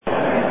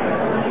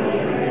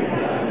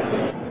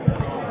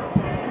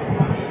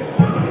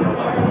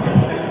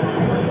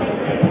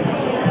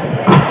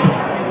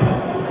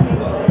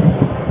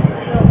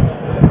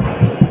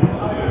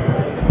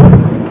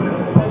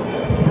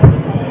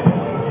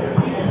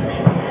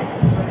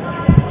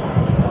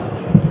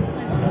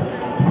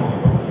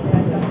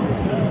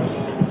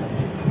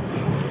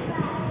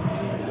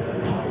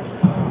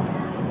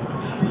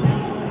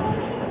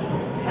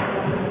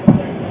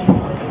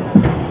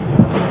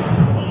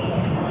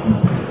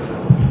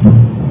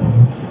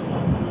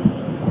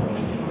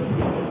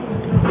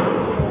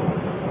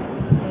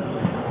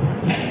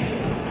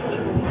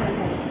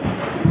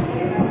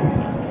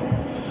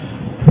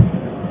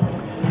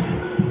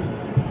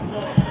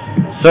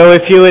So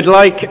if you would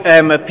like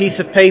a piece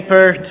of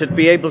paper to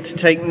be able to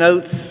take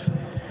notes,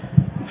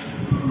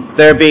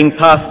 they're being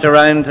passed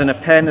around, and a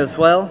pen as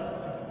well.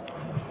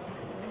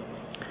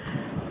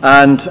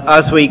 And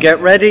as we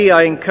get ready,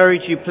 I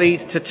encourage you please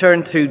to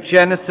turn to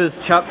Genesis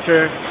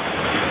chapter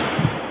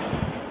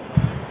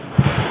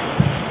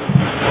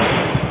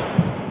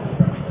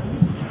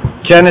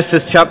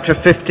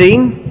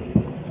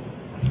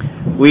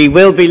 15. We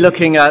will be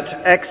looking at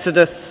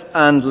Exodus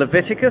and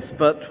Leviticus,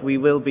 but we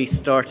will be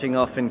starting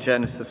off in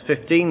Genesis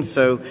 15.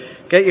 So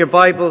get your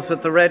Bibles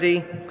at the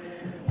ready.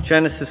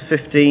 Genesis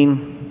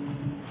 15.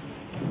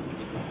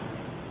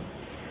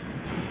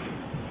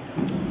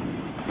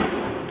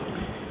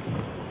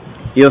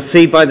 You'll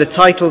see by the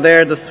title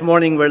there this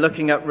morning we're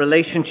looking at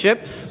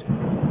relationships.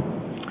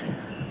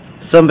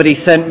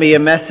 Somebody sent me a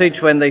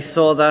message when they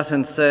saw that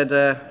and said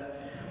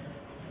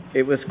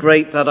it was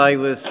great that I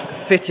was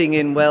fitting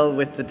in well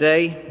with the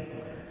day,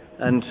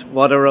 and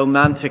what a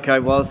romantic I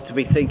was to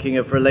be thinking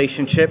of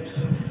relationships.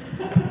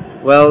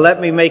 Well, let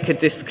me make a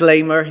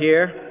disclaimer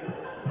here.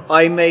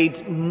 I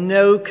made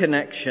no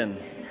connection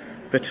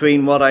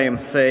between what I am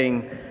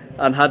saying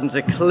and hadn't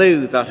a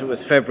clue that it was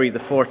February the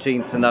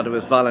 14th and that it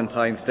was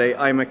Valentine's Day.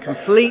 I'm a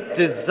complete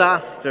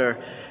disaster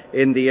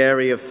in the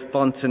area of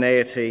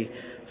spontaneity,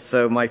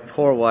 so my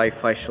poor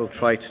wife, I shall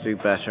try to do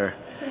better.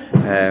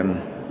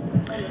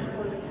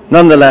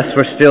 Nonetheless,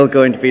 we're still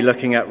going to be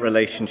looking at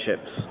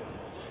relationships.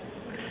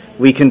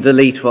 We can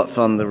delete what's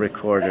on the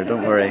recorder,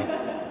 don't worry,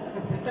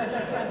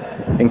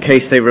 in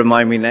case they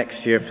remind me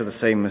next year for the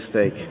same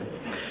mistake.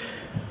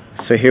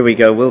 So here we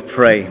go. We'll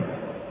pray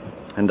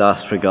and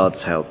ask for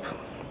God's help.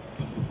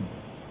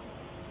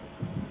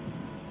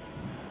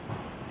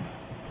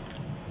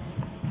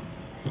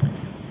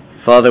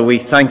 Father,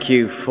 we thank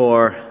you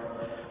for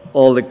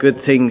all the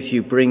good things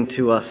you bring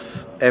to us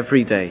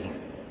every day.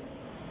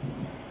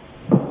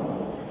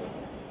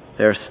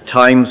 There are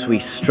times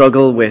we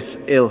struggle with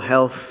ill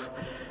health.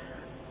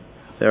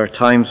 There are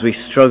times we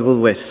struggle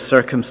with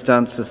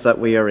circumstances that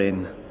we are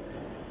in.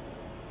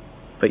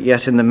 But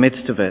yet in the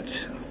midst of it,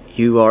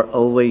 you are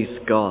always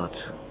God,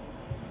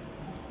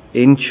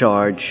 in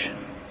charge,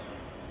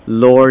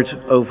 Lord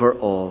over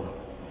all,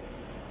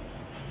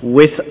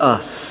 with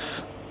us,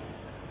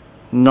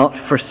 not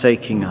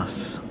forsaking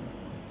us.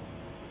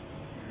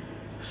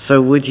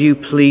 So would you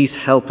please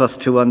help us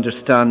to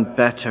understand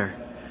better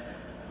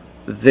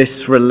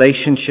this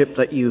relationship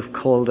that you've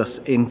called us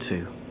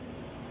into,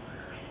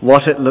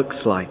 what it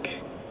looks like,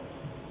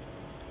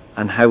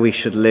 and how we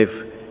should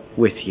live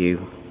with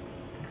you.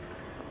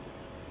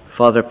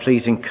 Father,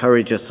 please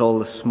encourage us all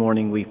this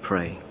morning, we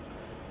pray.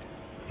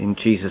 In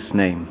Jesus'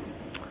 name,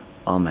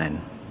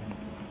 amen.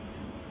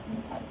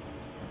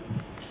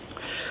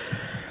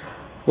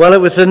 Well,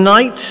 it was a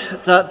night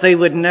that they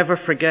would never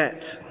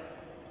forget.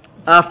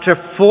 After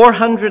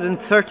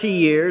 430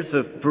 years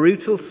of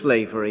brutal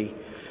slavery,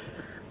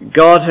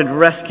 God had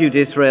rescued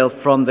Israel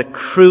from the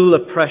cruel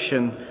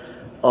oppression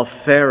of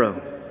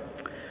Pharaoh.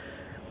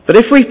 But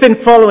if we've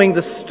been following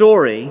the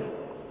story,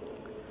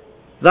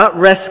 that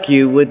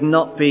rescue would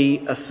not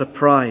be a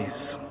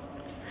surprise.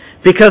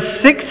 Because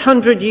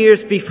 600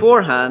 years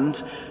beforehand,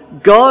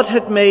 God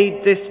had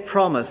made this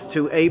promise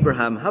to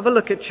Abraham. Have a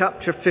look at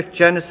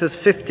Genesis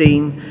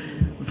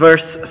 15,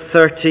 verse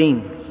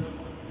 13.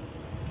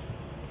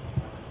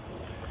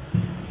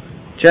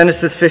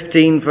 Genesis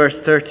 15, verse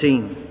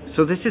 13.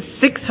 So this is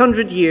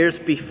 600 years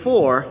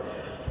before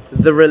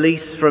the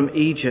release from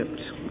Egypt.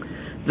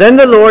 Then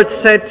the Lord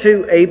said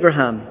to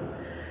Abraham,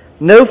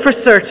 "Know for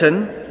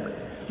certain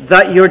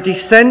that your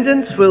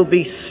descendants will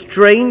be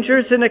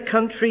strangers in a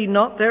country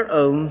not their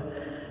own,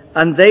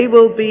 and they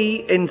will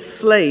be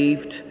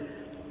enslaved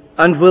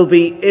and will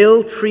be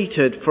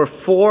ill-treated for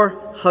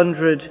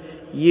 400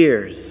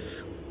 years.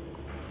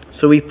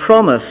 So he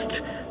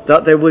promised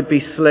that there would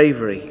be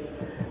slavery.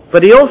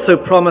 But he also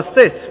promised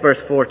this,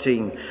 verse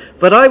 14,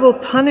 "But I will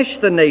punish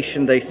the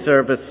nation they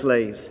serve as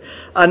slaves,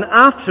 and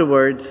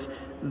afterwards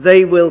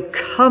they will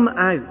come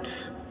out."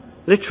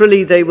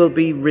 Literally, they will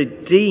be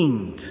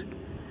redeemed,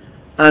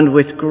 and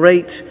with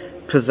great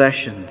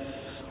possessions.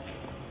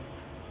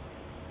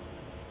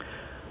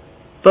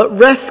 But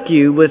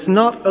rescue was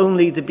not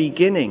only the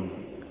beginning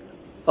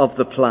of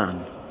the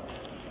plan.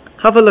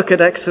 Have a look at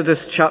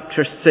Exodus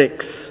chapter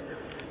 6,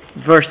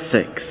 verse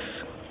 6.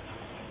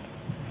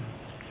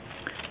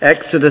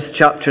 Exodus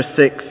chapter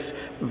 6,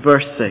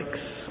 verse 6.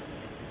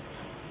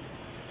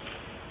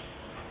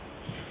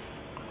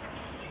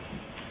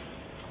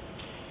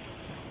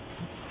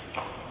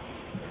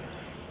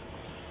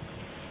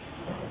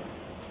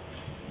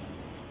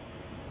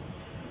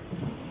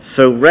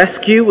 So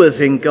rescue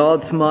was in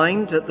God's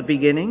mind at the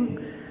beginning,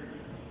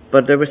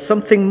 but there was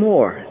something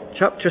more.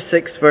 Chapter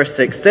 6, verse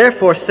 6.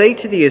 "Therefore say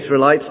to the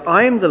Israelites,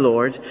 I am the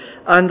Lord,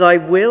 and I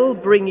will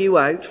bring you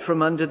out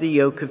from under the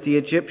yoke of the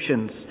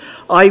Egyptians.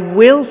 I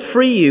will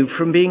free you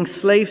from being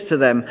slaves to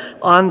them,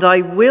 and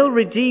I will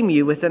redeem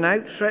you with an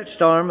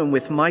outstretched arm and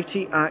with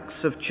mighty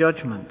acts of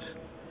judgment."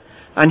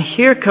 And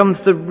here comes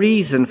the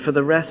reason for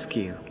the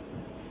rescue.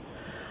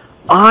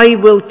 I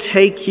will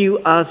take you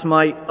as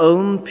my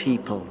own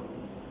people,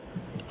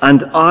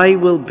 and I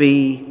will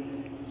be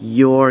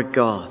your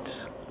God.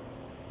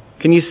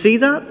 Can you see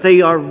that?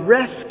 They are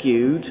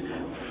rescued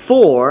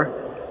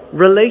for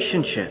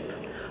relationship.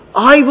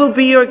 I will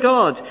be your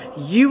God.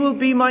 You will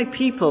be my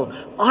people.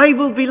 I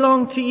will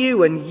belong to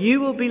you and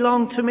you will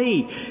belong to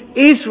me.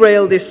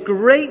 Israel, this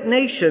great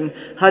nation,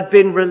 had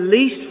been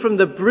released from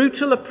the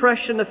brutal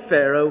oppression of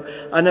Pharaoh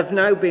and have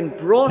now been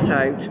brought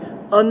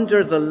out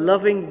under the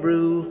loving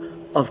rule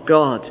of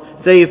God.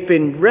 They have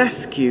been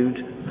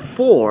rescued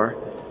for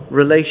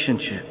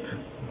relationship.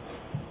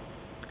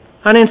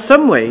 And in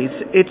some ways,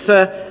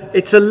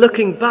 it's a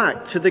looking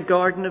back to the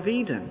Garden of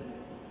Eden.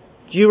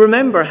 Do you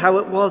remember how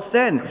it was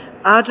then?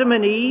 Adam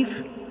and Eve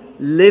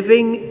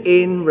living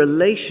in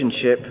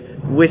relationship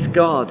with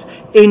God,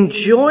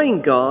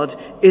 enjoying God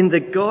in the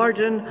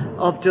Garden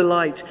of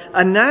Delight.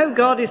 And now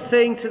God is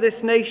saying to this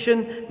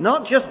nation,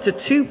 not just to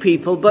two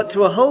people, but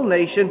to a whole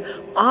nation,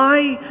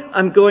 I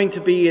am going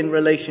to be in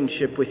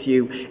relationship with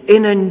you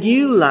in a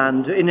new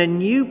land, in a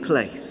new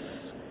place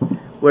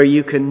where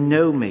you can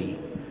know me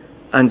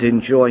and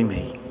enjoy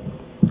me.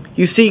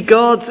 You see,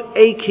 God's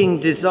aching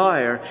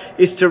desire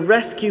is to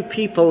rescue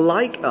people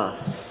like us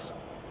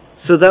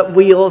so that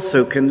we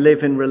also can live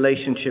in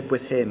relationship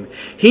with Him.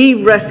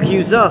 He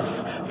rescues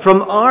us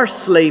from our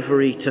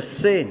slavery to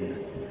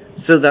sin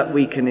so that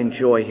we can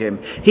enjoy Him.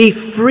 He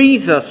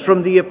frees us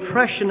from the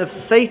oppression of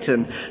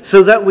Satan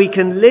so that we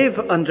can live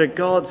under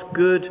God's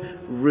good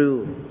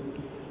rule.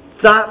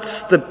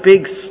 That's the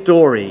big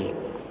story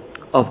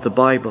of the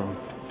Bible.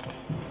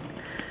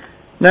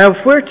 Now,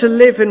 if we're to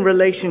live in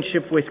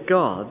relationship with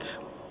God,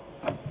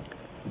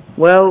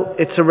 well,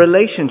 it's a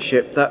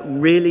relationship that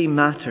really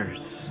matters.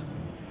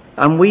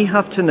 And we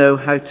have to know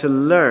how to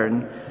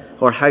learn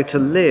or how to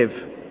live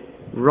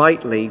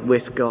rightly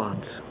with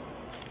God.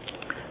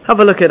 Have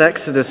a look at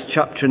Exodus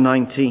chapter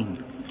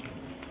 19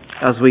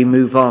 as we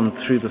move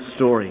on through the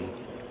story.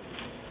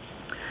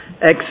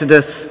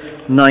 Exodus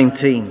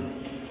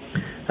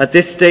 19. At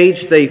this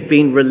stage, they've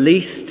been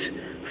released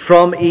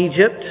from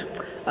Egypt.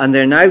 And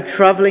they're now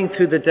travelling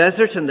through the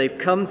desert, and they've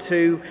come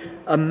to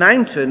a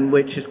mountain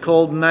which is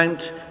called Mount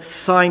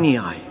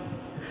Sinai.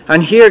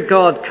 And here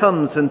God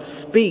comes and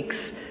speaks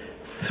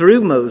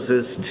through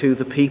Moses to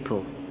the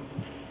people.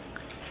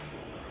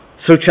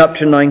 So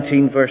chapter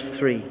 19 verse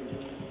 3.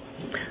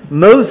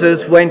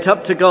 Moses went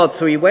up to God.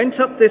 So he went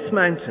up this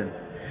mountain.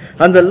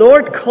 And the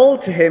Lord called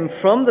to him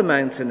from the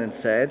mountain and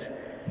said,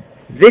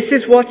 "This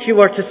is what you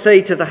are to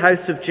say to the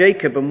house of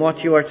Jacob and what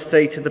you are to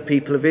say to the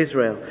people of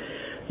Israel.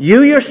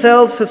 You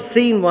yourselves have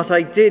seen what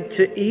I did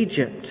to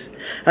Egypt,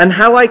 and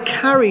how I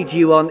carried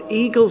you on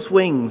eagle's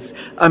wings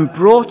and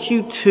brought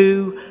you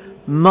to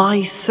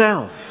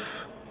myself."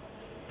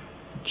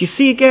 Do you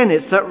see again?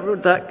 It's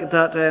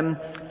that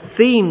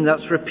theme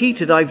that's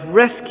repeated. I've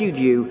rescued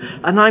you,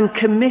 and I'm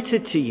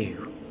committed to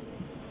you.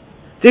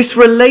 This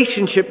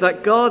relationship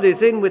that God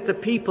is in with the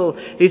people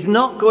is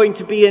not going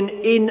to be an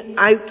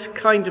in-out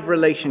kind of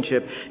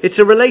relationship. It's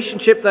a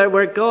relationship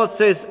where God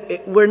says,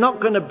 we're not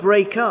going to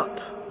break up.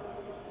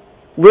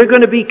 We're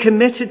going to be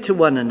committed to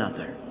one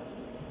another.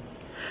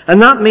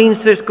 And that means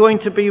there's going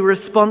to be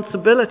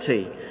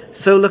responsibility.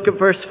 So look at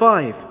verse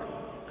 5.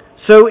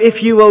 So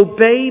if you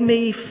obey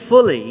me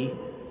fully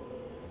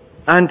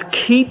and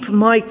keep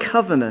my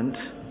covenant,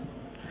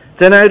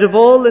 then out of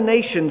all the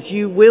nations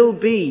you will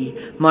be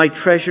my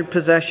treasured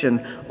possession.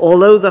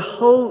 Although the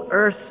whole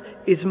earth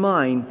is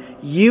mine,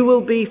 you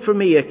will be for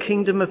me a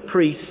kingdom of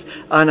priests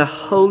and a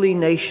holy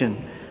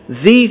nation.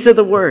 These are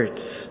the words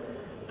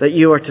that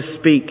you are to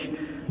speak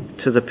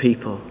to the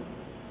people.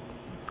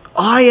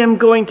 I am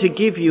going to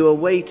give you a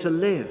way to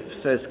live,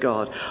 says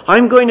God.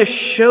 I'm going to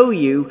show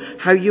you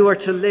how you are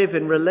to live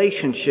in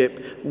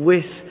relationship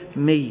with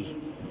me.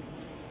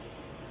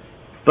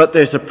 But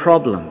there's a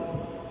problem.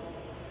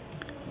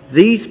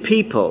 These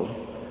people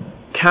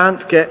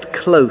can't get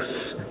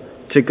close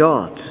to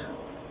God.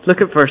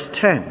 Look at verse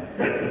 10.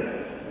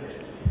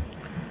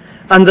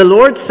 And the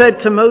Lord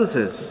said to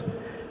Moses,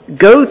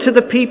 "Go to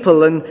the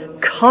people and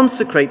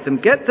consecrate them.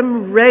 Get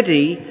them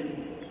ready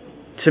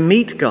to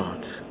meet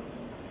God.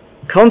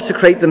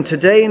 Consecrate them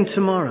today and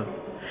tomorrow.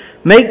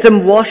 Make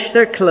them wash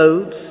their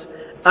clothes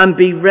and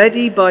be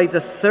ready by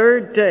the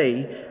third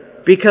day,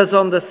 because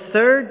on the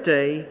third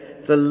day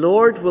the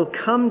Lord will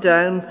come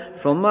down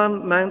from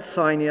Mount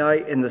Sinai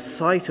in the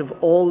sight of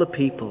all the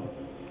people.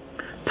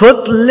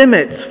 Put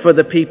limits for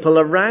the people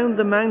around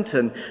the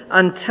mountain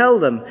and tell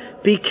them,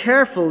 be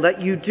careful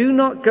that you do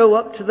not go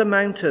up to the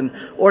mountain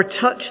or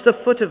touch the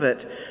foot of it.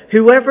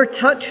 Whoever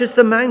touches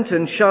the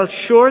mountain shall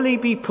surely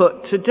be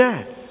put to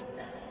death."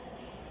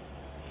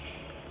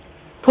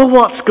 Well,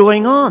 what's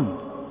going on?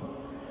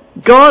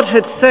 God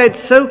had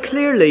said so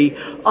clearly,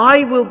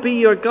 I will be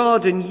your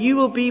God and you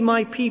will be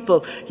my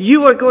people.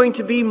 You are going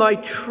to be my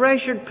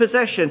treasured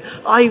possession.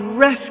 I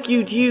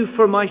rescued you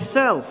for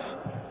myself.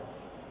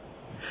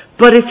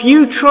 But if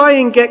you try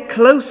and get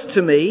close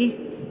to me,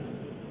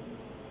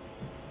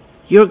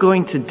 you're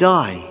going to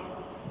die.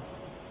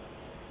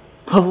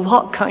 Well,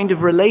 what kind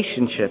of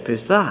relationship is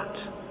that?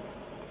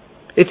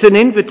 It's an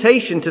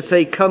invitation to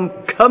say,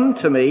 come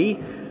to me,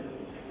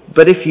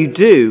 but if you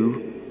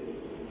do,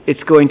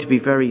 it's going to be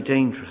very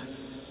dangerous.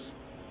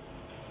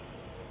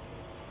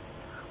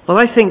 Well,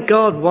 I think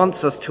God wants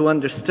us to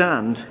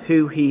understand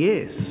who He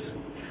is.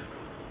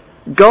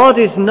 God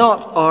is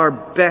not our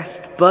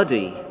best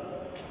buddy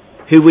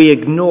who we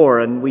ignore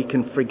and we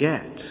can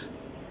forget.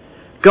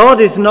 God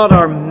is not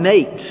our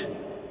mate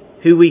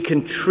who we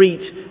can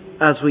treat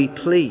as we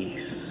please.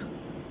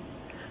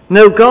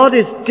 No, God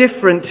is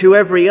different to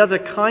every other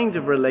kind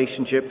of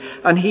relationship,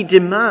 and He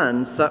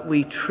demands that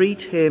we treat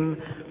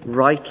Him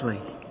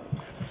rightly.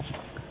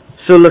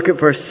 So look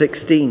at verse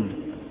 16.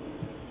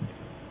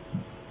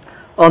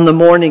 On the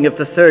morning of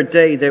the third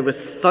day there was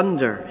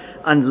thunder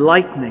and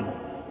lightning,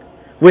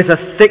 with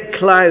a thick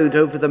cloud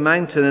over the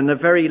mountain and a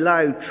very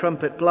loud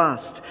trumpet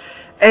blast.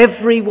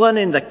 Everyone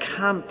in the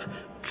camp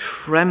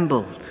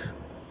trembled.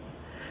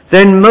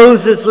 Then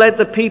Moses led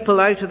the people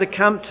out of the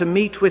camp to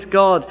meet with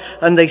God,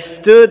 and they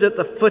stood at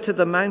the foot of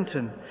the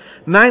mountain.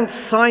 Mount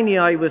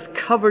Sinai was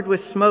covered with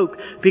smoke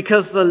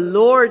because the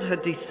Lord had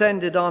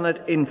descended on it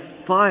in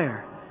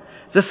fire.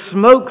 The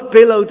smoke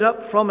billowed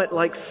up from it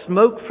like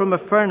smoke from a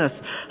furnace,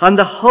 and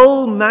the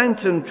whole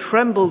mountain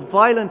trembled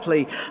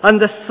violently,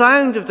 and the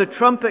sound of the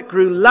trumpet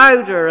grew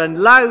louder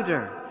and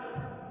louder.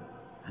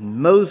 And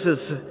Moses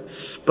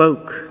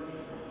spoke,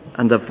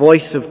 and the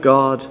voice of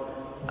God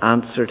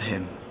answered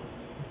him.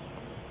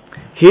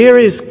 Here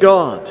is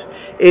God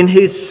in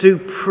His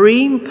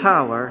supreme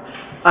power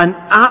and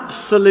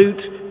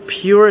absolute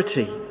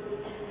purity.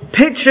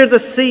 Picture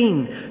the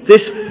scene,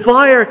 this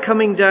fire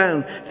coming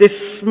down, this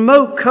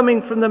smoke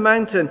coming from the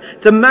mountain.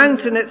 The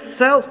mountain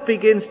itself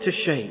begins to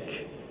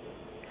shake.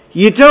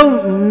 You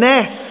don't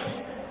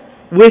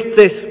mess with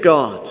this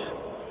God.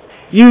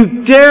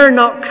 You dare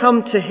not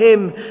come to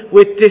Him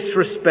with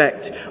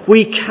disrespect.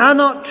 We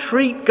cannot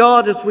treat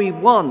God as we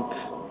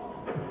want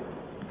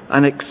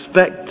and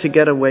expect to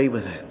get away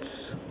with it.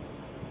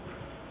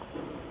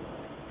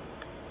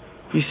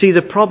 You see,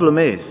 the problem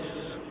is,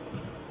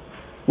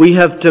 we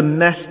have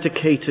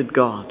domesticated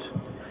God.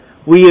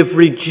 We have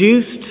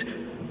reduced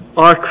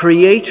our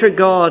Creator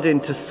God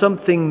into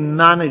something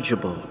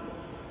manageable.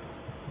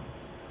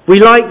 We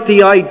like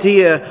the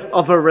idea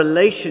of a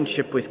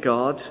relationship with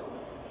God,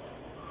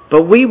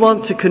 but we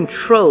want to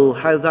control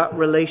how that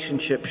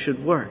relationship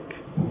should work.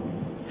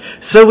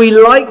 So we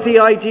like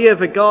the idea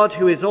of a God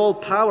who is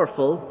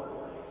all-powerful,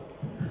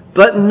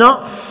 but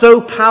not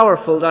so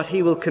powerful that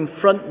He will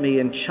confront me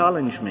and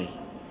challenge me.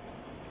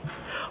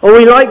 Or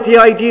we like the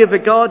idea of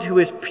a God who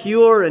is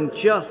pure and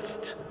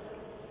just,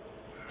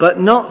 but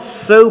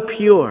not so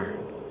pure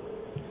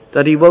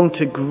that He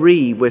won't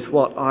agree with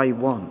what I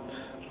want.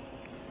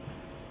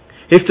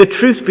 If the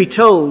truth be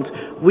told,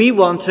 we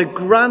want a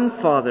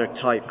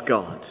grandfather-type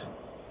God.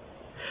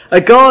 A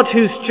God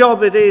whose job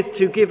it is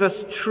to give us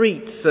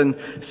treats and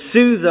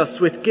soothe us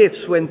with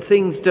gifts when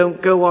things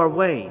don't go our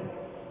way.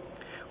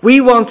 We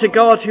want a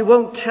God who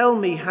won't tell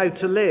me how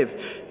to live.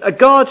 A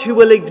God who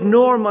will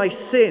ignore my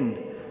sin,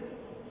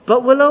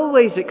 but will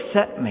always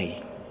accept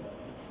me.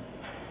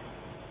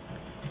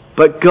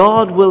 But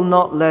God will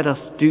not let us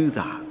do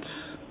that.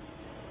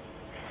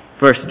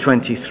 Verse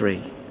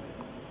 23.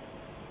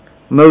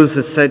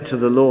 Moses said to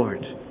the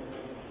Lord,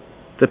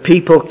 "The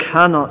people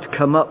cannot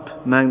come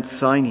up Mount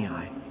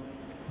Sinai,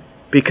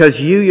 because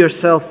you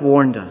yourself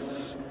warned us.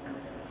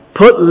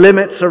 Put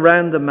limits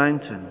around the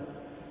mountain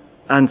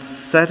and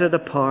set it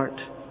apart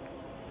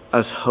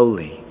as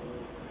holy."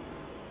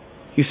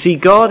 You see,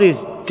 God is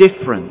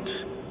different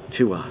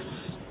to us.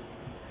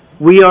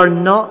 We are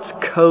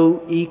not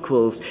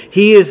co-equals.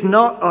 He is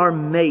not our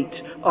mate,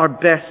 our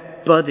best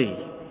buddy.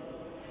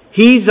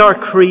 He's our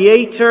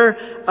Creator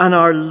and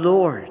our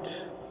Lord.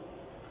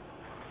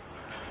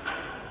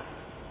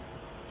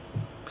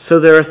 So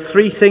there are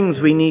three things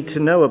we need to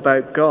know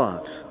about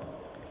God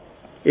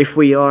if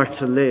we are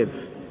to live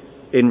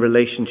in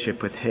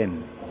relationship with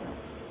Him.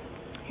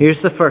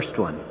 Here's the first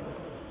one.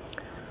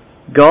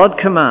 God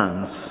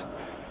commands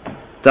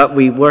that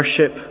we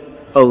worship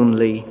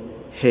only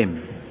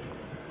Him.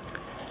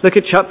 Look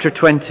at chapter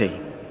 20,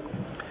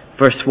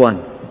 verse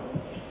 1.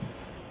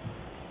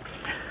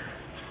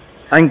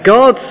 And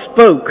God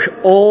spoke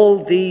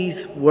all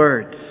these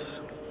words.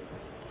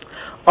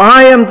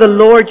 "I am the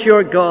Lord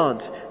your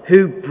God,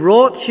 who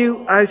brought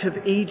you out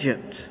of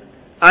Egypt,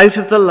 out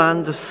of the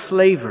land of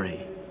slavery."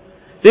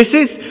 This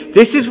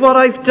is what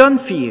I've done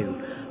for you.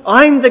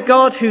 I'm the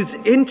God who's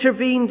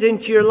intervened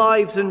into your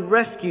lives and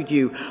rescued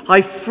you.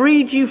 I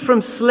freed you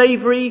from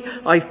slavery.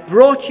 I've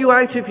brought you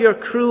out of your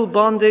cruel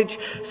bondage.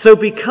 So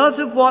because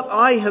of what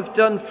I have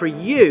done for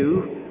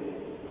you,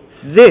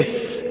 this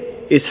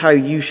is how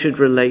you should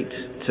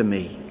relate to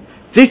me.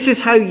 This is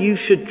how you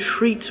should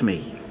treat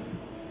me.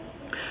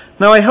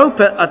 Now, I hope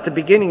at the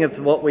beginning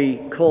of what we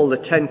call the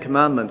Ten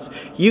Commandments,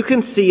 you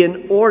can see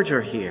an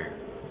order here.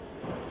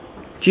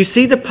 Do you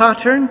see the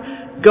pattern?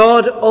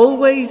 God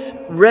always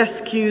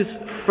rescues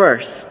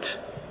first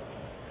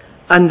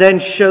and then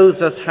shows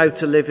us how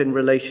to live in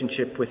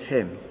relationship with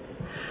Him.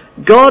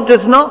 God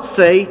does not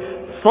say,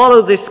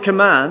 follow this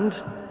command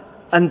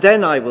and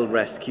then I will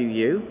rescue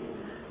you.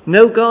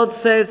 No, God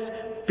says,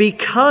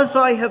 because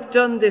I have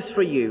done this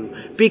for you,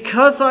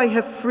 because I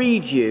have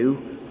freed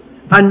you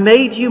and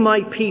made you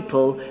my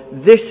people,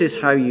 this is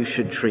how you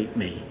should treat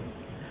me.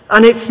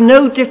 And it's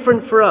no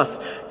different for us.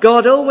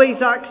 God always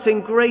acts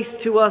in grace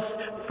to us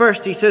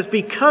first. He says,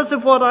 because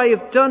of what I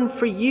have done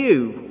for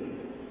you,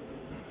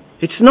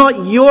 it's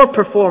not your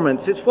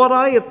performance, it's what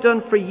I have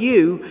done for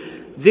you,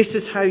 this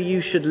is how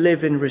you should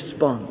live in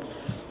response.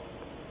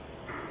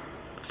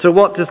 So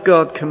what does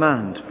God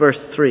command? Verse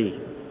 3.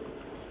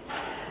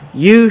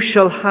 You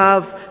shall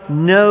have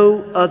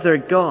no other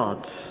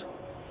gods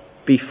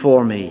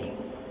before me.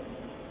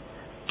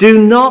 Do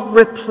not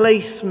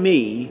replace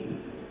me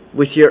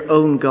with your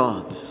own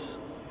gods.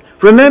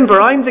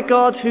 Remember, I'm the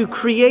God who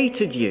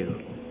created you.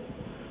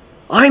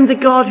 I'm the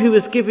God who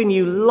has given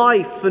you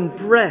life and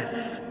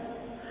breath.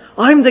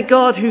 I'm the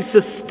God who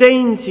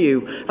sustains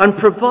you and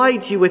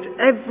provides you with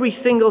every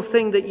single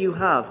thing that you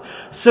have.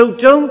 So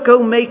don't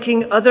go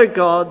making other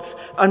gods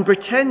and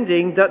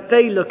pretending that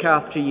they look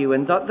after you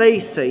and that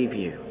they save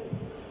you.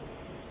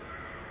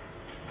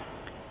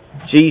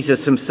 Jesus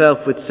himself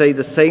would say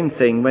the same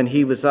thing when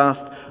he was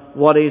asked,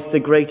 what is the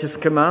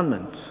greatest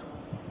commandment?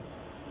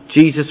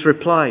 Jesus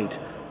replied,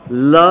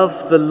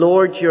 love the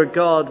Lord your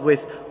God with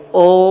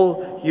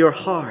all your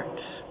heart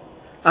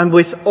and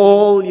with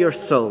all your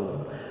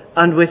soul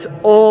and with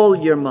all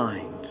your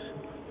mind.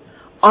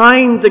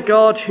 I'm the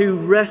God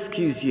who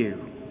rescues you.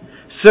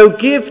 So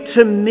give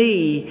to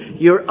me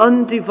your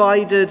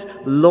undivided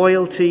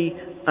loyalty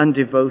and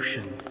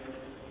devotion.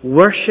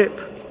 Worship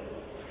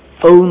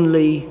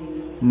only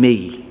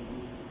me.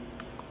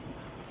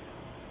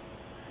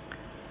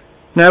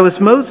 Now, as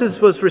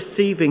Moses was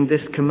receiving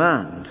this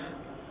command,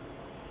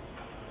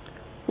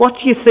 what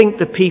do you think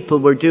the people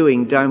were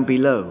doing down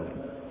below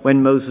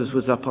when Moses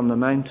was up on the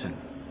mountain?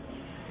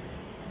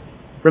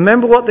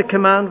 Remember what the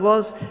command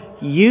was?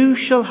 You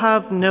shall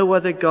have no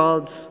other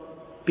gods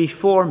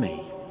before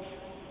me.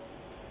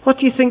 What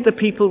do you think the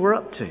people were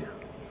up to?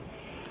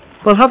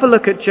 Well, have a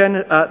look at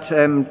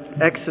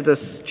Exodus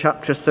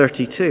chapter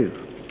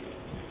 32.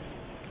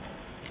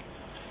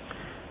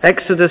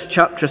 Exodus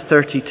chapter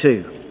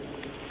 32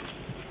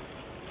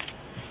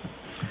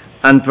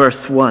 and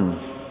verse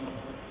 1.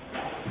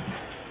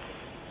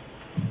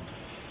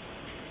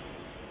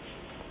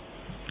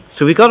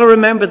 So we've got to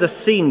remember the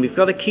scene. We've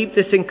got to keep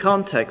this in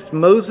context.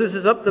 Moses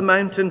is up the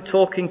mountain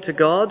talking to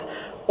God.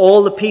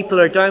 All the people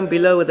are down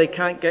below and they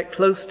can't get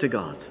close to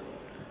God.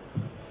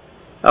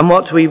 And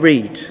what do we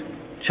read?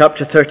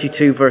 Chapter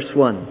 32, verse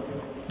 1.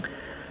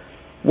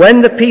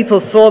 When the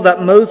people saw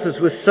that Moses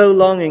was so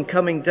long in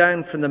coming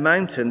down from the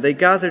mountain, they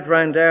gathered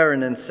round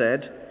Aaron and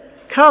said,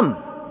 come,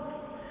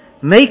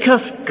 make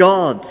us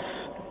gods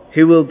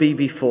who will be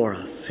before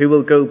us, who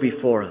will go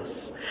before us.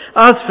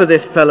 As for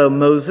this fellow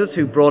Moses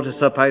who brought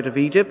us up out of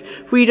Egypt,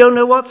 we don't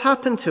know what's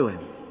happened to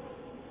him.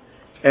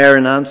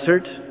 Aaron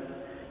answered,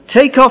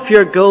 take off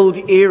your gold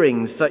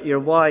earrings that your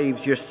wives,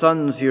 your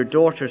sons, your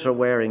daughters are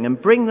wearing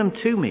and bring them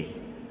to me.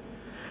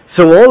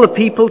 So all the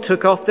people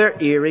took off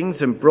their earrings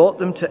and brought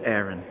them to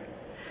Aaron.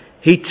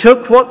 He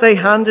took what they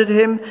handed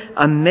him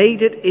and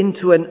made it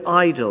into an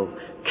idol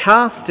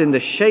cast in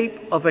the shape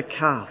of a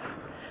calf,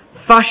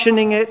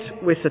 fashioning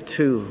it with a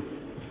tool.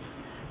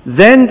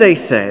 Then they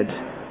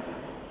said,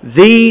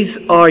 these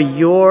are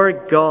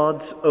your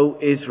gods, O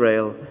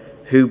Israel,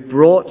 who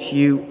brought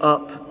you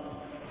up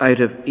out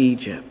of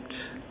Egypt.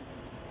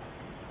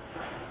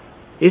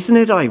 Isn't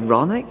it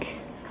ironic?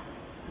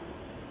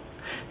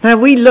 Now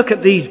we look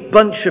at these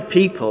bunch of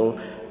people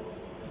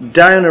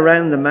down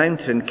around the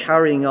mountain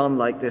carrying on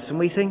like this and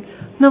we think,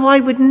 no, I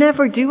would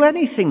never do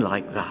anything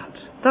like that.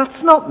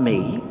 That's not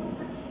me.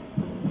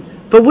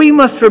 But we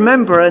must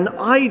remember an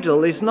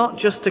idol is not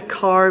just a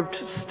carved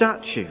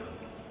statue.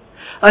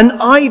 An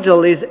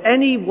idol is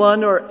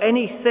anyone or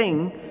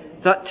anything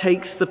that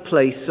takes the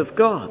place of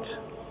God.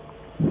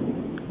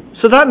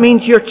 So that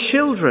means your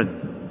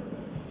children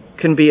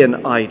can be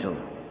an idol.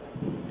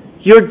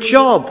 Your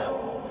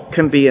job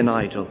can be an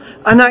idol.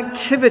 An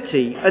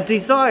activity, a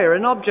desire,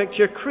 an object,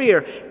 your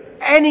career,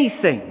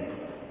 anything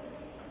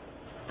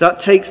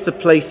that takes the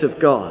place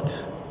of God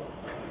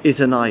is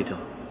an idol.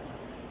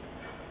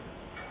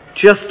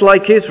 Just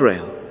like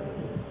Israel,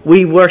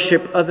 we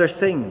worship other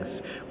things.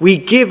 We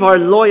give our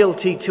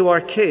loyalty to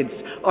our kids,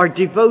 our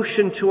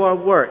devotion to our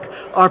work,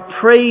 our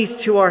praise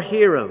to our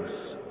heroes.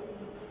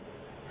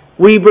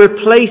 We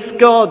replace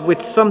God with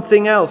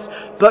something else,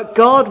 but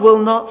God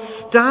will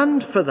not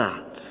stand for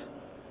that.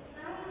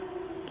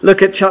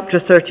 Look at chapter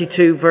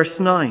 32, verse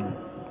 9.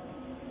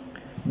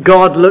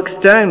 God looks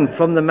down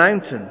from the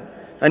mountain,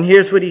 and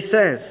here's what he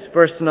says,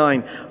 verse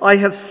 9. I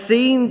have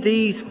seen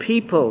these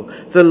people,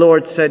 the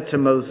Lord said to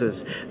Moses.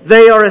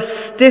 They are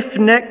a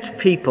stiff-necked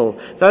people.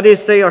 That is,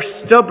 they are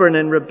stubborn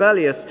and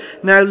rebellious.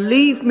 Now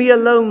leave me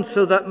alone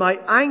so that my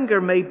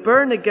anger may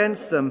burn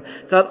against them,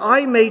 that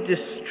I may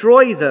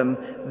destroy them.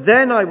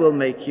 Then I will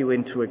make you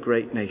into a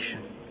great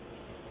nation.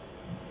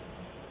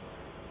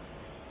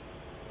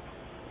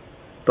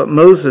 But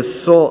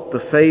Moses sought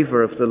the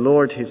favor of the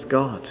Lord his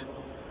God.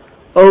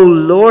 "O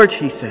Lord,"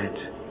 he said,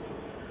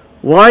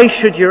 "why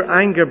should your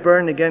anger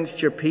burn against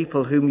your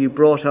people whom you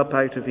brought up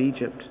out of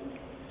Egypt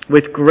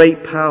with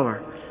great power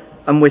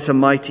and with a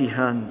mighty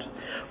hand?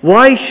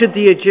 Why should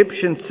the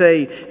Egyptians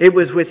say it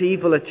was with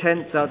evil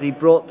intent that he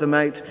brought them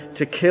out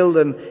to kill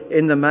them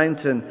in the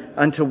mountain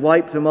and to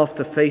wipe them off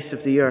the face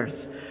of the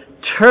earth?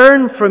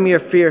 Turn from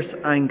your fierce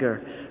anger,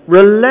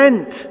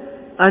 relent,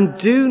 and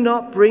do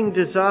not bring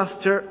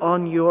disaster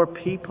on your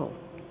people."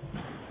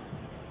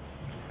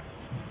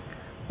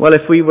 Well,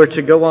 if we were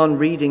to go on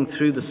reading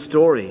through the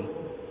story,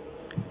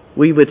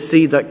 we would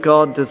see that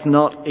God does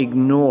not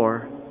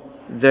ignore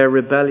their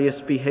rebellious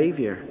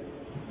behavior.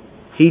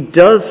 He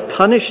does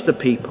punish the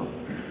people,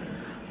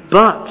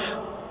 but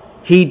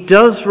he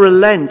does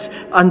relent,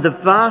 and the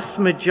vast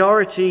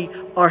majority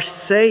are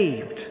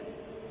saved.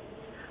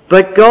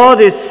 But God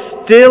is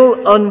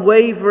still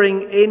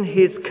unwavering in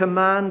his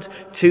command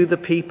to the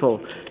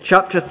people.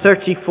 Chapter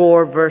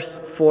 34, verse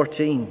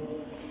 14.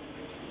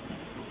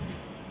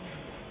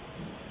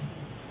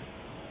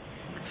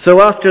 So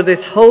after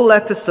this whole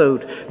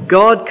episode,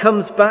 God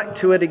comes back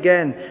to it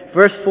again.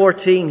 Verse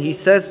 14, he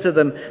says to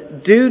them,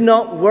 "Do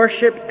not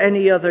worship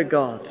any other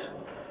god,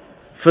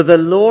 for the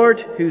Lord,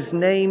 whose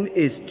name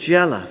is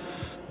jealous,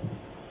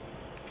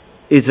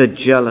 is a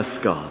jealous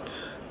God."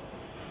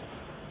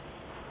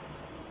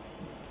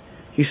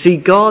 You see,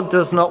 God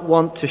does not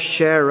want to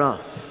share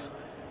us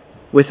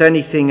with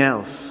anything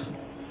else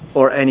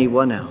or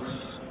anyone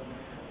else.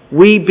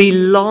 We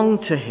belong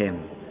to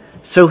him,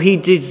 so he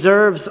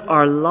deserves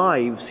our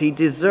lives. He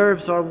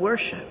deserves our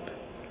worship.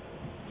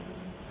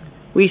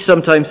 We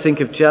sometimes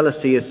think of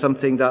jealousy as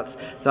something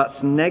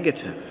that's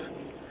negative,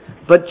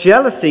 but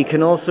jealousy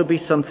can also be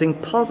something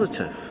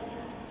positive.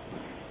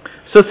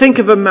 So think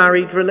of a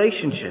married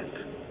relationship.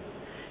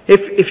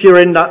 If you're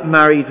in that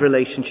married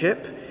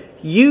relationship,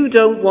 you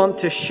don't want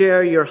to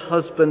share your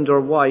husband or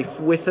wife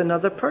with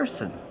another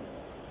person.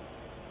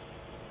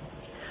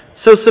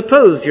 So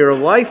suppose you're a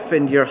wife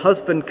and your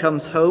husband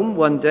comes home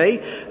one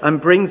day and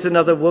brings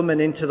another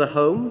woman into the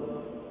home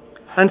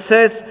and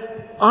says,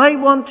 "I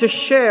want to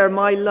share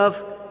my love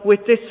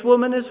with this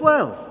woman as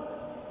well.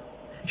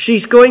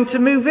 She's going to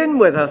move in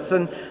with us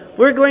and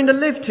we're going to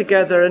live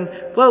together, and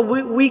well,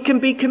 we can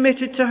be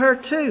committed to her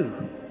too."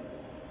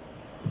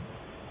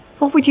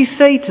 What would you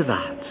say to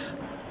that?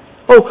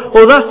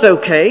 Oh, that's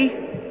okay.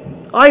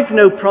 I've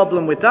no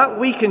problem with that.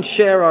 We can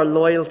share our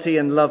loyalty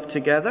and love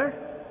together.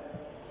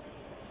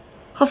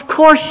 Of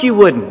course you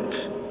wouldn't.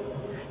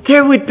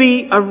 There would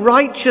be a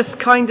righteous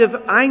kind of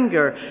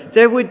anger.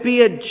 There would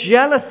be a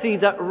jealousy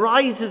that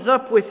rises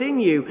up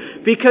within you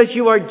because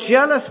you are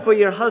jealous for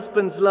your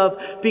husband's love,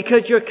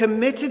 because you're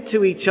committed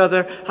to each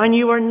other and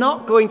you are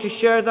not going to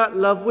share that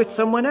love with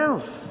someone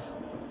else.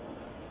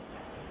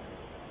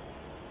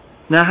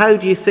 Now, how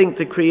do you think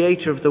the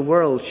Creator of the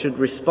world should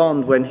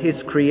respond when his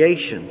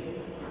creation,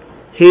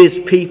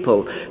 his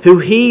people, who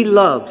he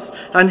loves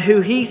and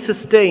who he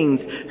sustains,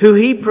 who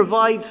he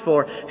provides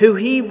for, who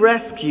he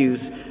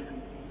rescues,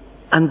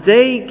 and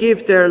they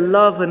give their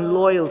love and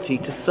loyalty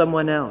to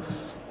someone else?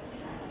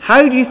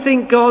 How do you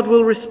think God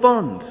will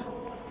respond?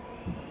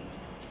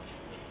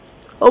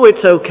 "Oh,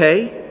 it's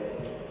okay.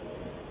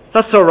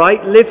 That's all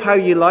right. Live how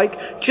you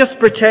like. Just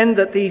pretend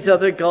that these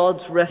other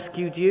gods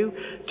rescued you.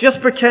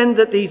 Just pretend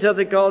that these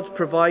other gods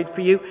provide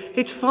for you.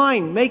 It's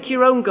fine. Make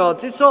your own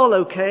gods. It's all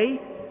okay."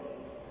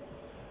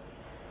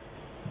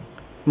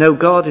 No,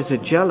 God is a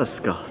jealous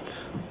God.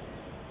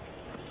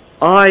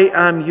 "I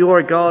am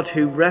your God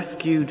who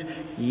rescued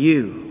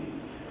you.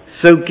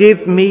 So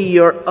give me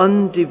your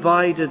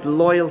undivided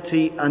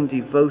loyalty and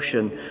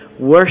devotion.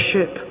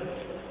 Worship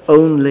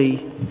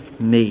only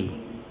me."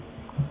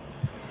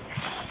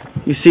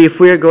 You see, if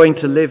we're going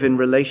to live in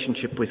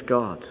relationship with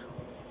God,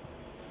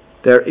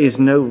 there is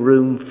no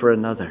room for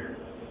another.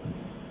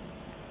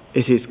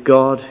 It is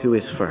God who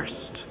is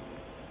first,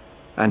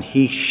 and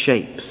he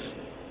shapes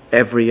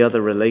every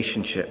other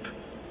relationship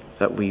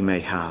that we may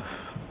have.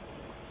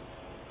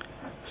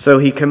 So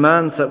he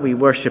commands that we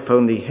worship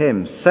only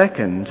him.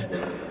 Second,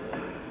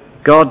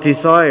 God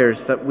desires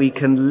that we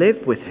can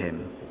live with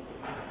him.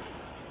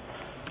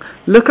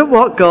 Look at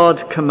what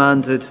God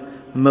commanded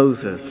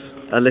Moses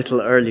a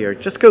little earlier.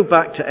 Just go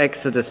back to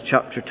Exodus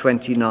chapter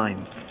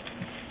 29.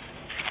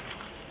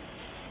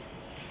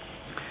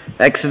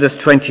 Exodus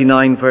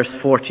 29 verse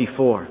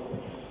 44.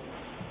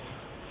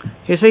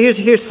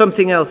 Here's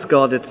something else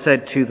God had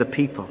said to the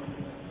people.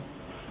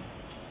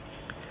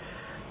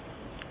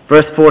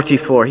 Verse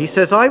 44, he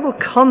says, "I will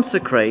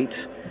consecrate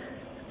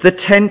the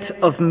tent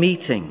of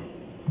meeting."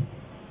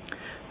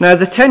 Now,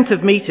 the tent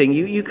of meeting,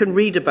 you can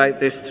read about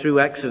this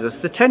through Exodus.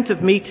 The tent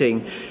of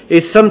meeting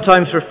is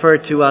sometimes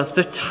referred to as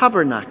the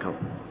tabernacle.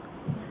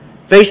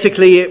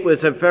 Basically, it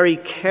was a very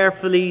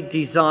carefully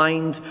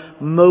designed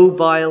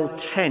mobile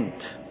tent,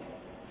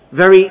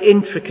 very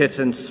intricate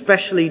and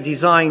specially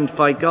designed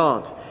by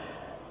God.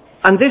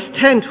 And this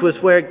tent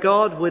was where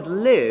God would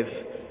live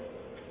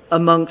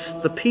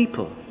amongst the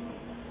people.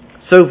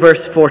 So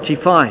verse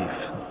 45,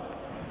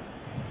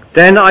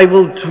 Then I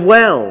will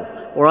dwell,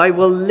 or I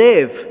will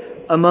live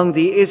among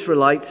the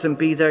Israelites and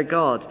be their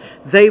God.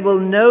 They will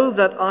know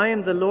that I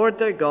am the Lord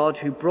their God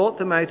who brought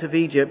them out of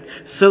Egypt,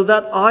 so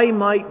that I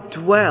might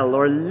dwell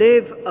or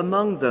live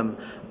among them.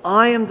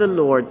 I am the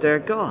Lord their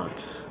God.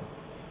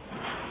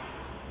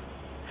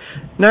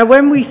 Now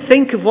when we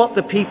think of what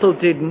the people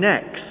did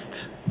next,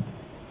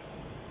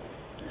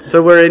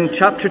 so we're in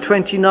chapter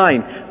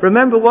 29,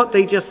 remember what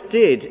they just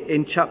did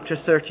in chapter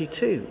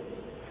 32.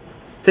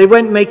 They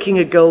went making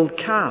a gold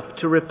calf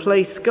to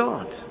replace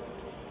God.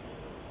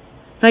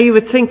 Now you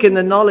would think in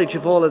the knowledge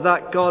of all of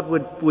that, God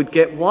would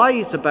get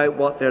wise about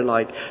what they're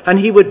like, and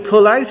he would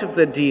pull out of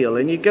the deal,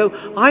 and you'd go,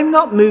 I'm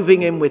not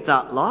moving in with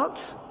that lot.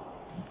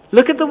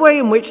 Look at the way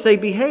in which they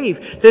behave.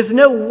 There's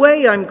no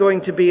way I'm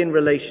going to be in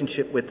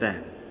relationship with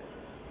them.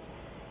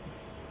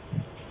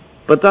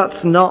 But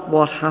that's not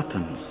what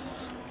happens.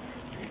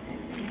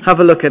 Have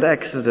a look at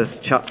Exodus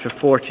chapter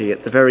 40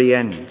 at the very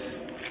end.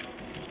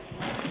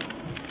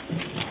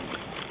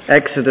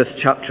 Exodus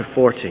chapter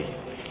 40.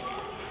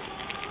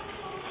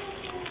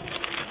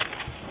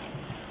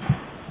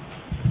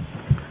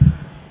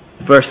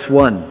 Verse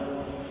 1.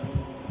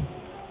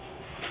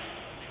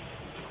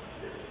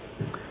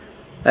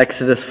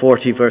 Exodus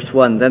 40 verse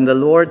 1. Then the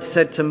Lord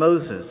said to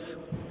Moses,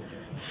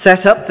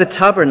 set up the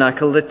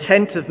tabernacle, the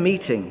tent of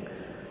meeting,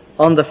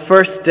 on the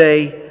first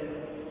day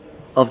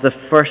of the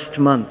first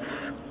month.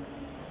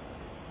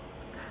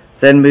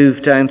 Then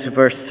move down to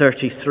verse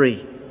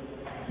 33.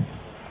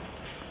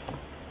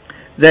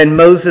 Then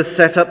Moses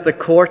set up the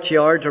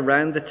courtyard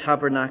around the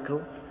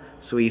tabernacle.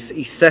 So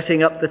he's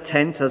setting up the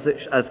tent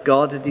as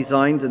God had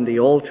designed, and the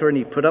altar, and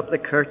he put up the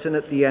curtain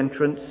at the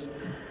entrance.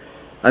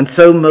 And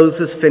so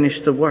Moses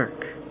finished the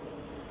work.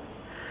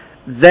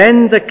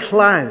 Then the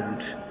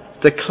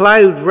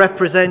cloud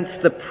represents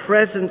the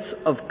presence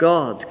of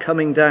God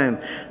coming down.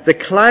 The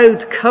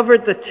cloud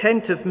covered the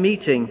tent of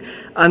meeting,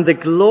 and the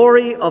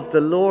glory of the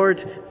Lord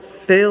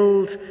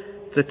filled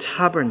the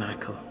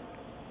tabernacle.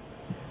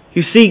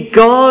 You see,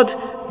 God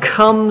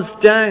comes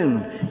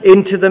down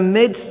into the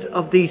midst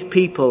of these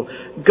people.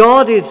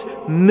 God is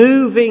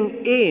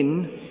moving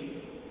in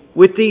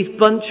with these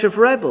bunch of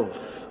rebels.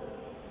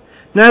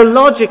 Now,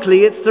 logically,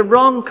 it's the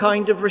wrong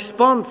kind of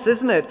response,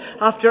 isn't it?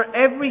 After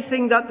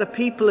everything that the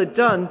people had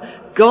done,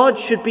 God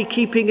should be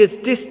keeping his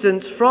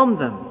distance from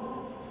them.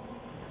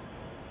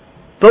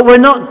 But we're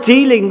not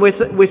dealing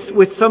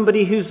with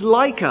somebody who's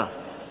like us.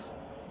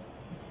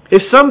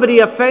 If somebody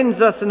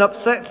offends us and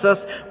upsets us,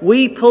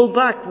 we pull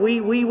back,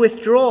 we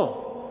withdraw.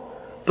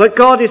 But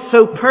God is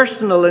so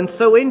personal and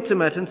so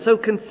intimate and so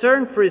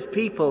concerned for his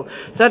people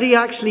that he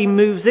actually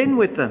moves in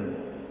with them.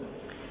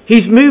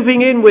 He's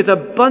moving in with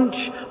a bunch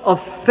of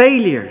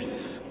failures.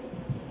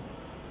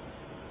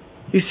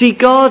 You see,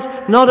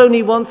 God not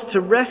only wants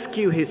to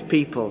rescue his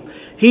people,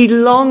 he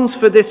longs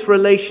for this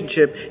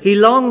relationship. He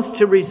longs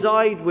to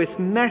reside with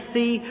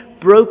messy,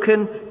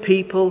 broken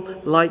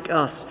people like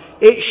us.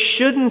 It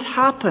shouldn't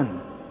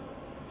happen,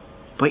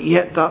 but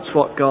yet that's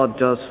what God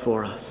does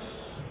for us.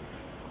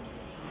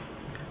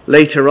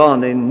 Later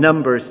on in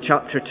Numbers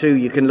chapter 2,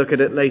 you can look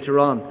at it later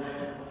on,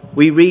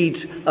 we read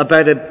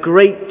about a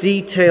great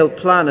detailed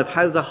plan of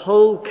how the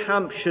whole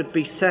camp should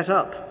be set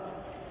up.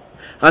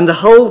 And the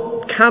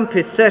whole camp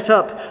is set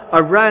up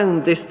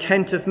around this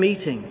tent of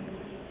meeting.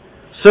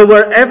 So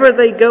wherever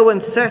they go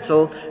and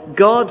settle,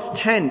 God's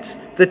tent,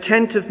 the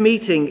tent of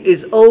meeting,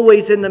 is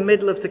always in the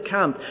middle of the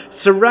camp.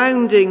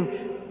 Surrounding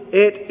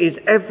it is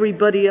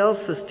everybody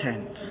else's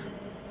tent.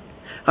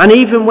 And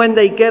even when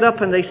they get up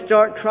and they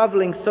start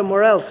traveling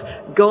somewhere else,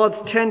 God's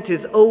tent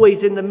is always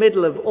in the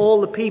middle of all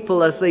the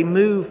people as they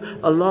move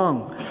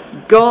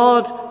along.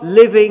 God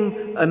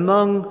living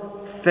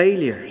among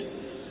failures.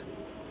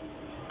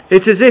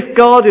 It's as if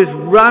God is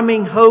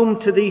ramming home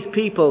to these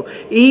people,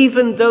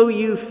 even though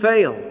you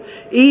fail,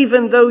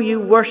 even though you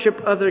worship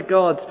other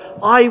gods,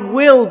 I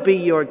will be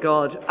your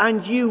God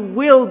and you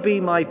will be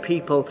my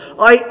people.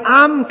 I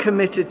am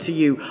committed to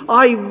you.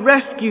 I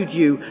rescued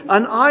you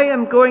and I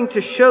am going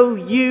to show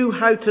you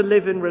how to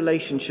live in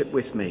relationship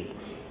with me.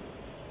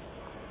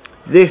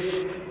 This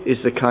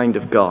is the kind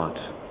of God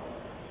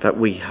that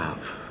we have.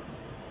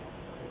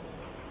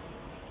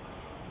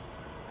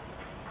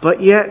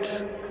 But yet,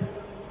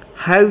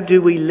 how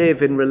do we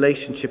live in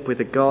relationship with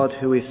a God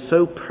who is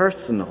so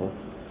personal,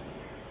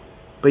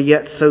 but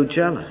yet so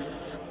jealous?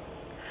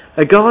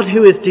 A God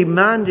who is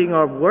demanding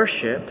our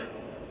worship,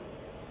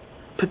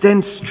 but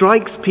then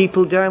strikes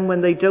people down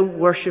when they don't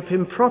worship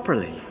him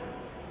properly.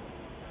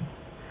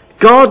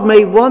 God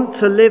may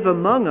want to live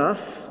among us,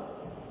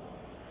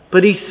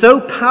 but he's so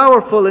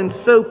powerful and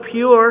so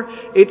pure,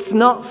 it's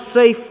not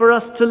safe for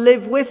us to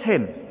live with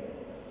him.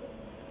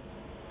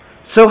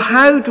 So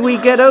how do we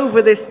get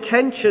over this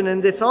tension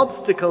and this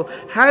obstacle?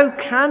 How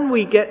can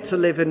we get to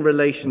live in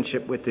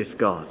relationship with this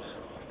God?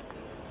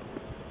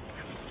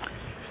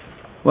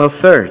 Well,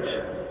 third,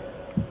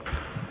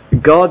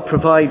 God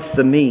provides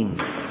the means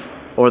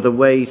or the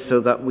way so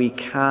that we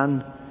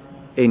can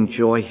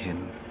enjoy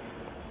him.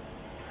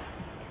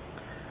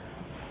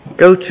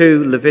 Go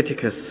to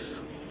Leviticus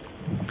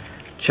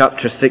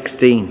chapter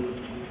 16.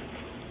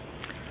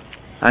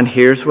 And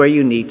here's where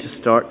you need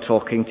to start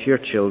talking to your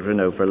children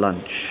over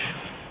lunch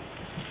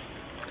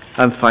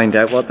and find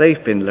out what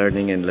they've been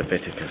learning in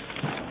Leviticus.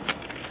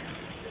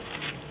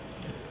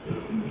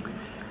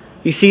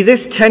 You see, this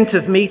tent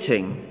of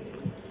meeting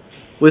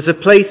was a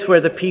place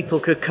where the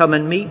people could come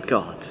and meet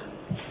God.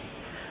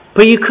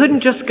 But you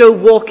couldn't just go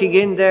walking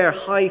in there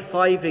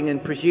high-fiving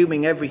and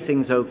presuming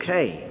everything's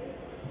okay.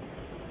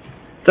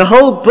 The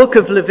whole book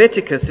of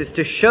Leviticus is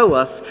to show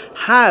us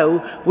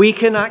how we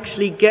can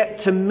actually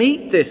get to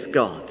meet this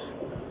God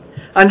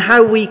and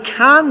how we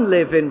can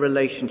live in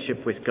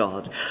relationship with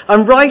God.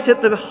 And right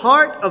at the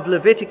heart of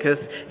Leviticus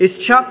is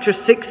chapter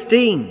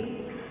 16.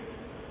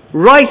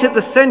 Right at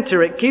the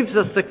center, it gives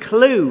us the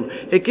clue.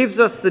 It gives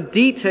us the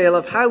detail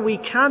of how we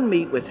can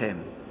meet with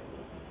Him.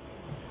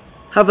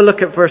 Have a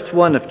look at verse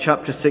 1 of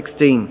chapter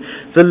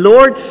 16. The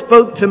Lord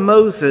spoke to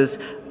Moses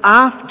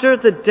after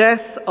the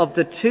death of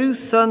the two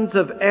sons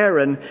of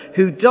Aaron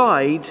who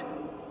died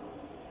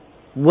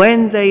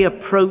when they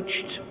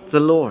approached the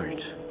Lord.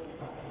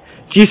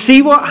 Do you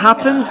see what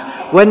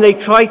happens when they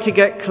try to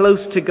get close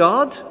to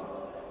God?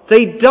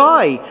 They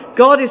die.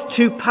 God is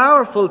too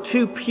powerful,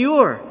 too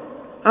pure.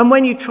 And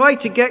when you try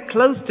to get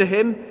close to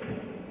Him,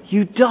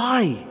 you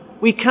die.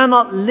 We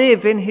cannot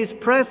live in His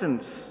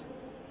presence.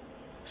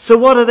 So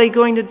what are they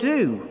going to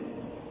do?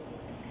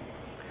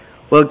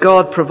 Well,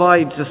 God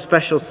provides a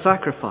special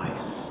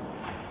sacrifice,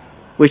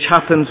 which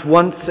happens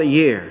once a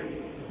year.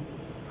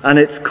 And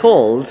it's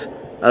called,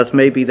 as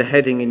maybe the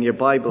heading in your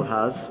Bible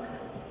has,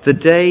 the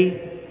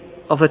Day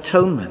of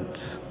Atonement.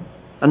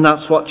 And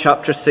that's what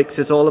chapter 6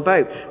 is all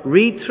about.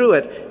 Read through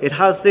it. It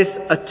has this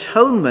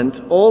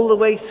atonement all the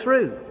way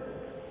through.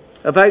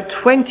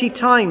 About 20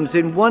 times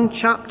in one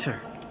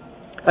chapter.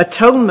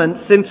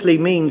 Atonement simply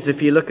means,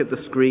 if you look at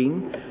the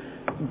screen,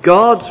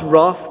 God's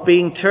wrath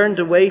being turned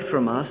away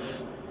from us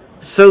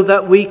so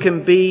that we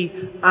can be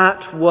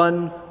at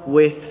one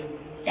with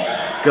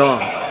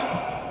God.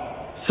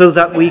 So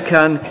that we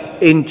can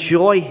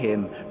enjoy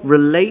Him,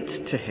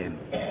 relate to Him.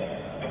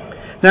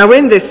 Now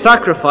in this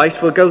sacrifice,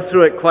 we'll go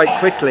through it quite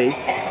quickly,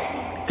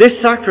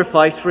 this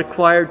sacrifice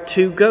required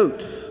 2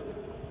 goats.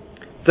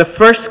 The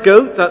first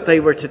goat that they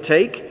were to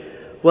take,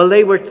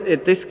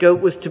 this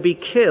goat was to be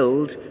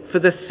killed for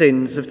the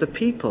sins of the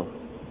people.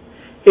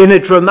 In a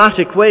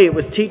dramatic way, it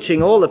was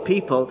teaching all the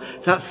people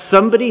that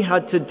somebody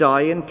had to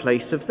die in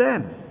place of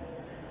them.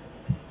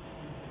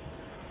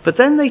 But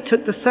then they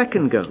took the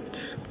second goat.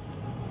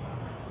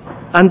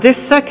 And this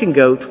second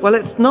goat, well,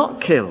 it's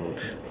not killed.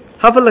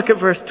 Have a look at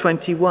verse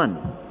 21.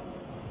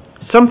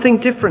 Something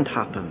different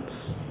happens.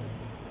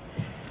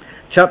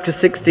 Chapter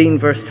 16,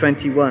 verse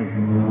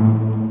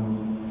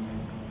 21.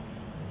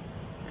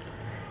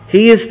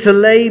 He is to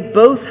lay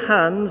both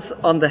hands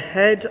on the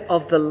head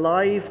of the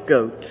live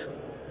goat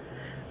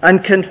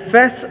and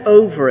confess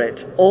over it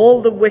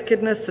all the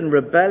wickedness and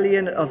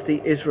rebellion of the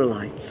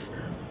Israelites,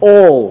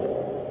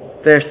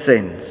 all their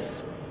sins,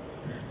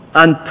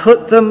 and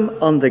put them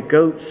on the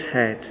goat's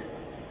head.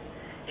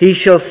 He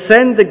shall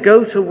send the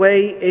goat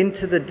away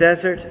into the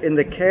desert in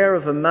the care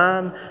of a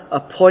man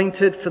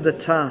appointed for the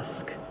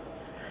task.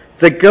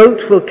 The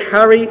goat will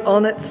carry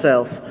on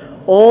itself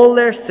all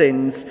their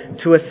sins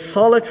to a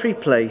solitary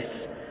place,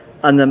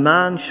 and the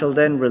man shall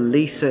then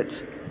release it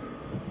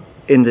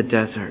in the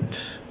desert.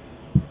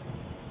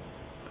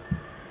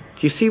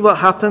 Do you see what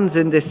happens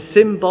in this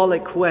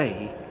symbolic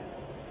way?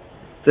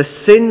 The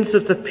sins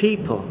of the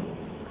people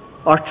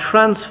are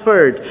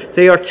transferred.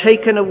 They are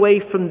taken away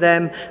from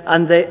them,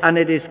 and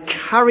it is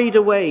carried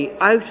away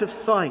out of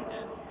sight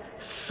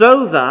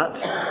so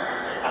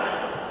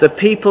that the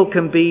people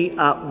can be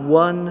at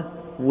one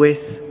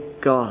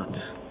with God,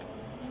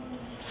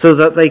 so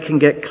that they can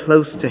get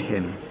close to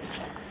Him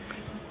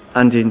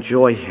and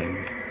enjoy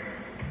Him.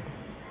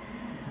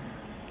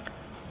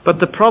 But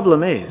the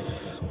problem is,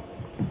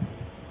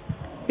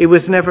 it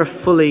was never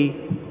fully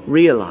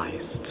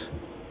realized.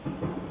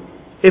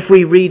 If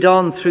we read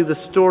on through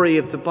the story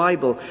of the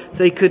Bible,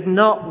 they could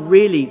not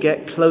really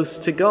get close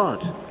to God.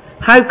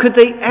 How could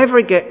they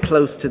ever get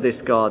close to this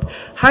God?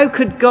 How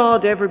could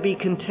God ever be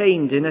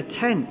contained in a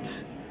tent?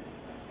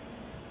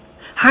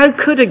 How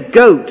could a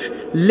goat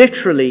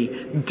literally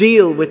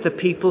deal with the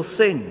people's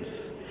sins?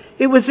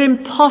 It was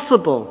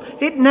impossible.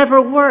 It never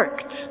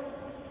worked.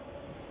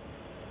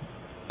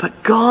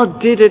 But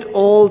God did it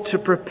all to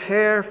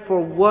prepare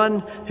for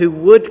one who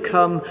would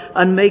come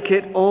and make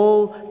it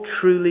all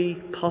truly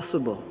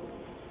possible.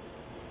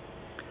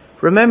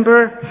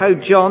 Remember how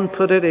John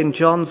put it in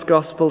John's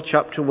Gospel,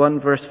 chapter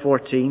 1, verse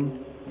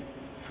 14?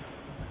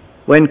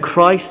 When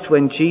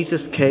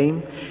Jesus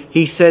came,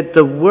 He said,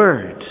 the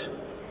Word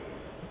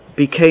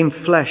became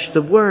flesh.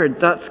 The Word,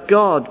 that's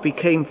God,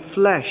 became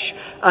flesh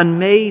and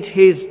made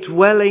His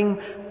dwelling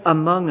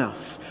among us.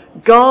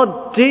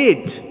 God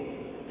did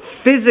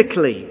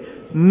physically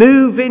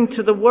move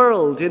into the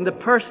world in the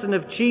person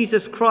of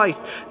Jesus Christ,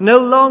 no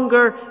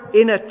longer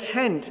in a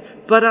tent,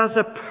 but as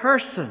a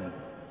person.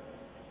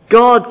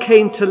 God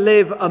came to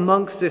live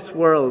amongst this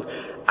world,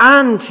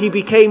 And he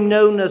became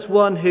known as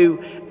one who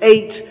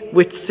ate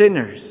with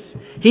sinners.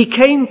 He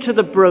came to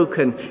the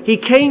broken. He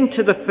came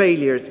to the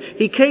failures.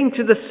 He came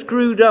to the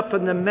screwed up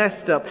and the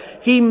messed up.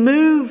 He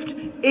moved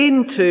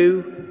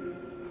into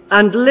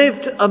and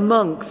lived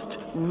amongst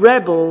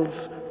rebels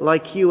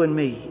like you and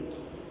me.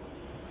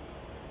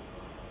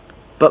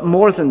 But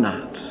more than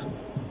that,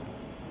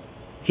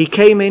 he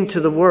came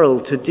into the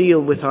world to deal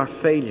with our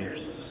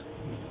failures.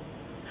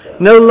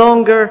 No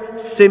longer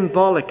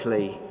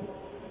symbolically,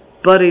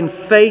 but in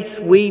faith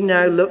we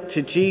now look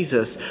to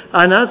Jesus,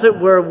 and as it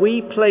were,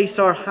 we place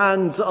our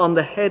hands on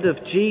the head of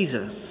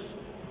Jesus,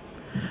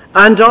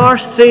 and our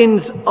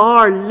sins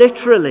are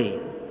literally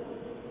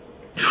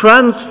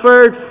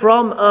transferred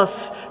from us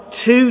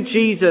to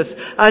Jesus,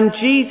 and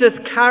Jesus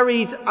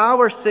carries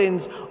our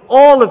sins,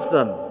 all of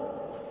them,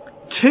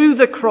 to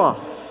the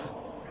cross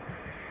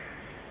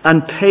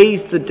and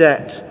pays the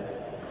debt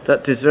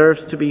that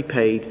deserves to be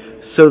paid,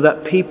 so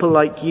that people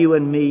like you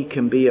and me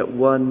can be at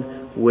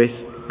one with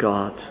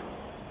God.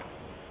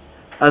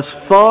 As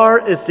far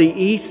as the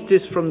east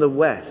is from the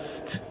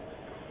west,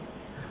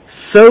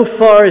 so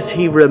far as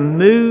he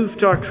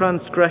removed our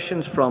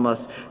transgressions from us,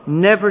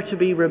 never to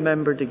be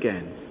remembered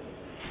again,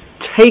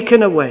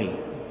 taken away,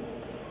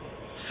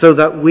 so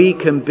that we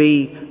can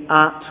be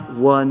at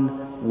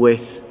one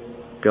with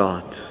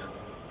God.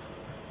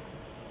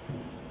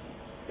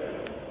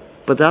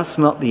 But that's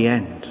not the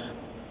end.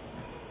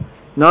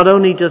 Not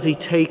only does he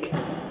take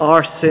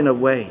our sin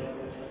away,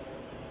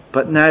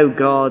 but now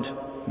God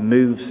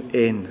moves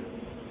in.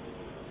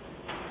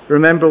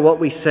 Remember what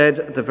we said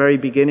at the very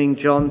beginning,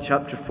 John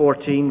chapter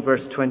 14,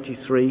 verse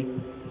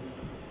 23.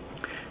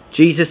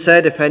 Jesus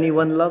said, if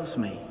anyone loves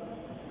me,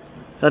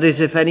 that is,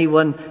 if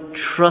anyone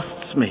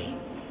trusts me,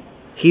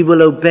 he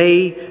will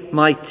obey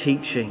my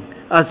teaching.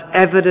 As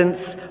evidence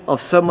of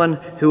someone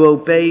who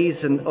obeys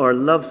or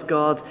loves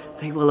God,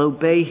 they will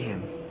obey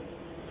him.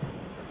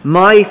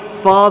 My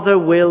Father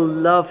will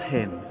love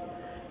him,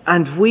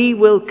 and we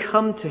will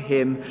come to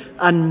him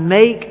and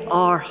make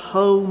our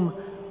home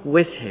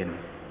with him.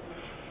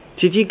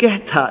 Did you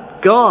get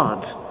that?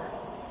 God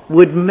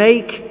would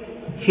make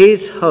his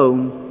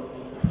home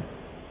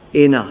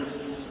in us.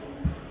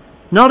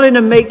 Not in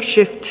a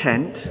makeshift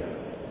tent,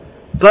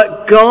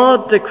 but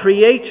God, the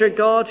Creator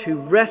God who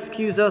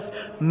rescues us,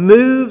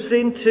 moves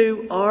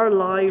into our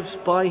lives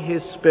by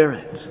his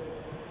Spirit.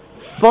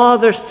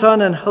 Father,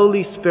 Son, and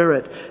Holy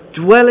Spirit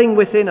dwelling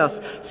within us,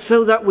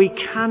 so that we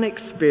can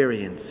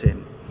experience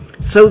him,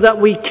 so that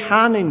we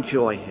can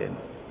enjoy him,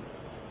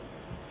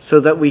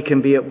 so that we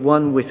can be at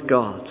one with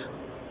God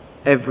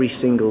every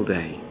single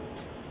day.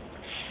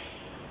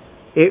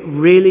 It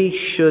really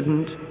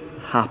shouldn't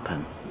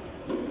happen.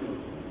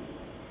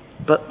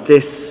 But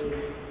this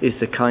is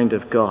the kind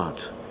of God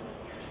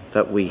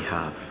that we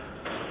have.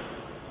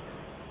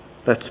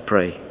 Let's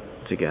pray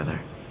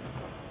together.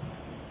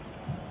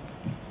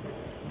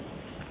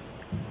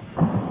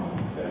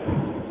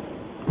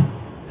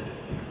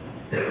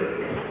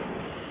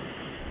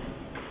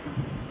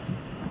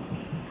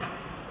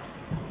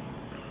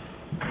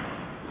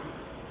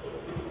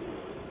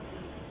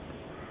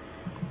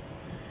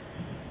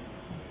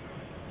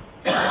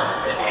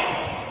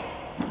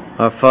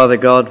 Our Father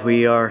God,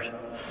 we are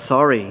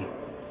sorry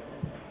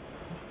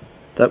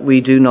that we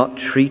do not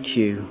treat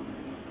you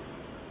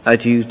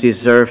as you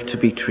deserve to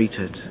be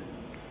treated.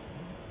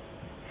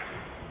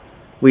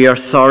 We are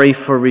sorry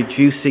for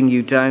reducing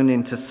you down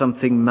into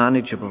something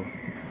manageable,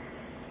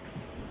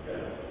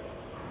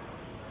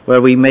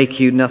 where we make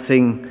you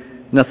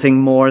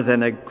nothing more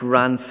than a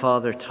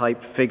grandfather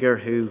type figure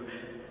who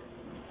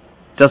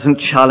doesn't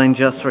challenge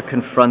us or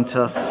confront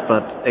us,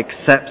 but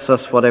accepts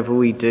us whatever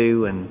we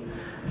do. And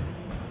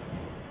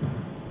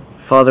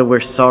Father,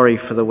 we're sorry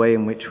for the way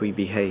in which we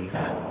behave.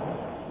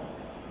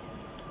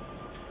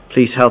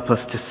 Please help us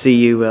to see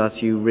you as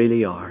you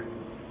really are.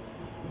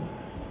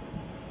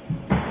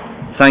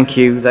 Thank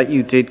you that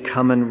you did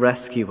come and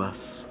rescue us.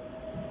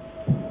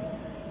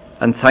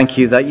 And thank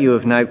you that you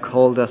have now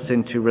called us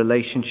into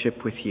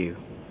relationship with you.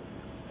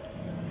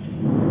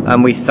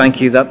 And we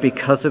thank you that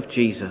because of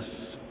Jesus,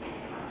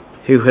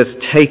 who has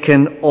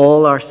taken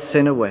all our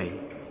sin away,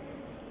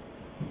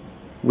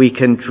 we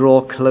can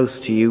draw close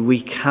to you.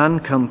 We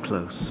can come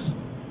close.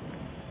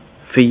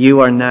 For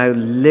you are now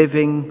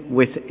living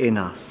within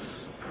us.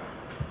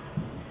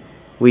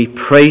 We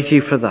praise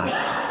you for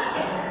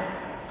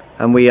that.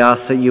 And we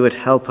ask that you would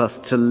help us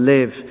to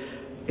live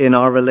in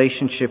our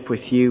relationship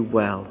with you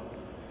well.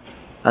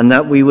 And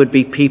that we would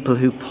be people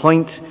who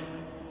point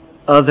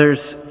others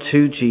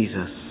to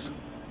Jesus,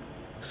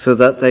 so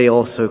that they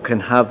also can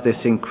have this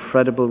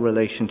incredible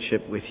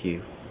relationship with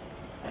you.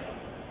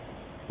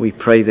 We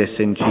pray this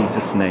in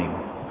Jesus' name.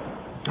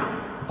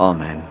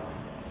 Amen.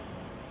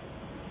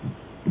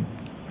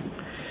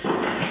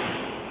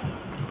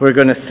 We're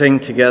going to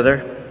sing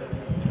together.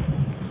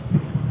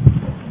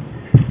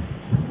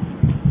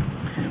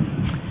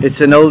 It's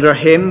an older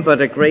hymn,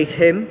 but a great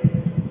hymn.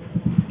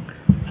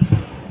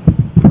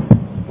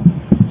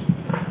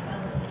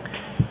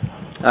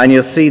 And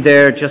you'll see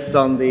there just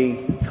on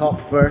the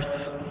top verse,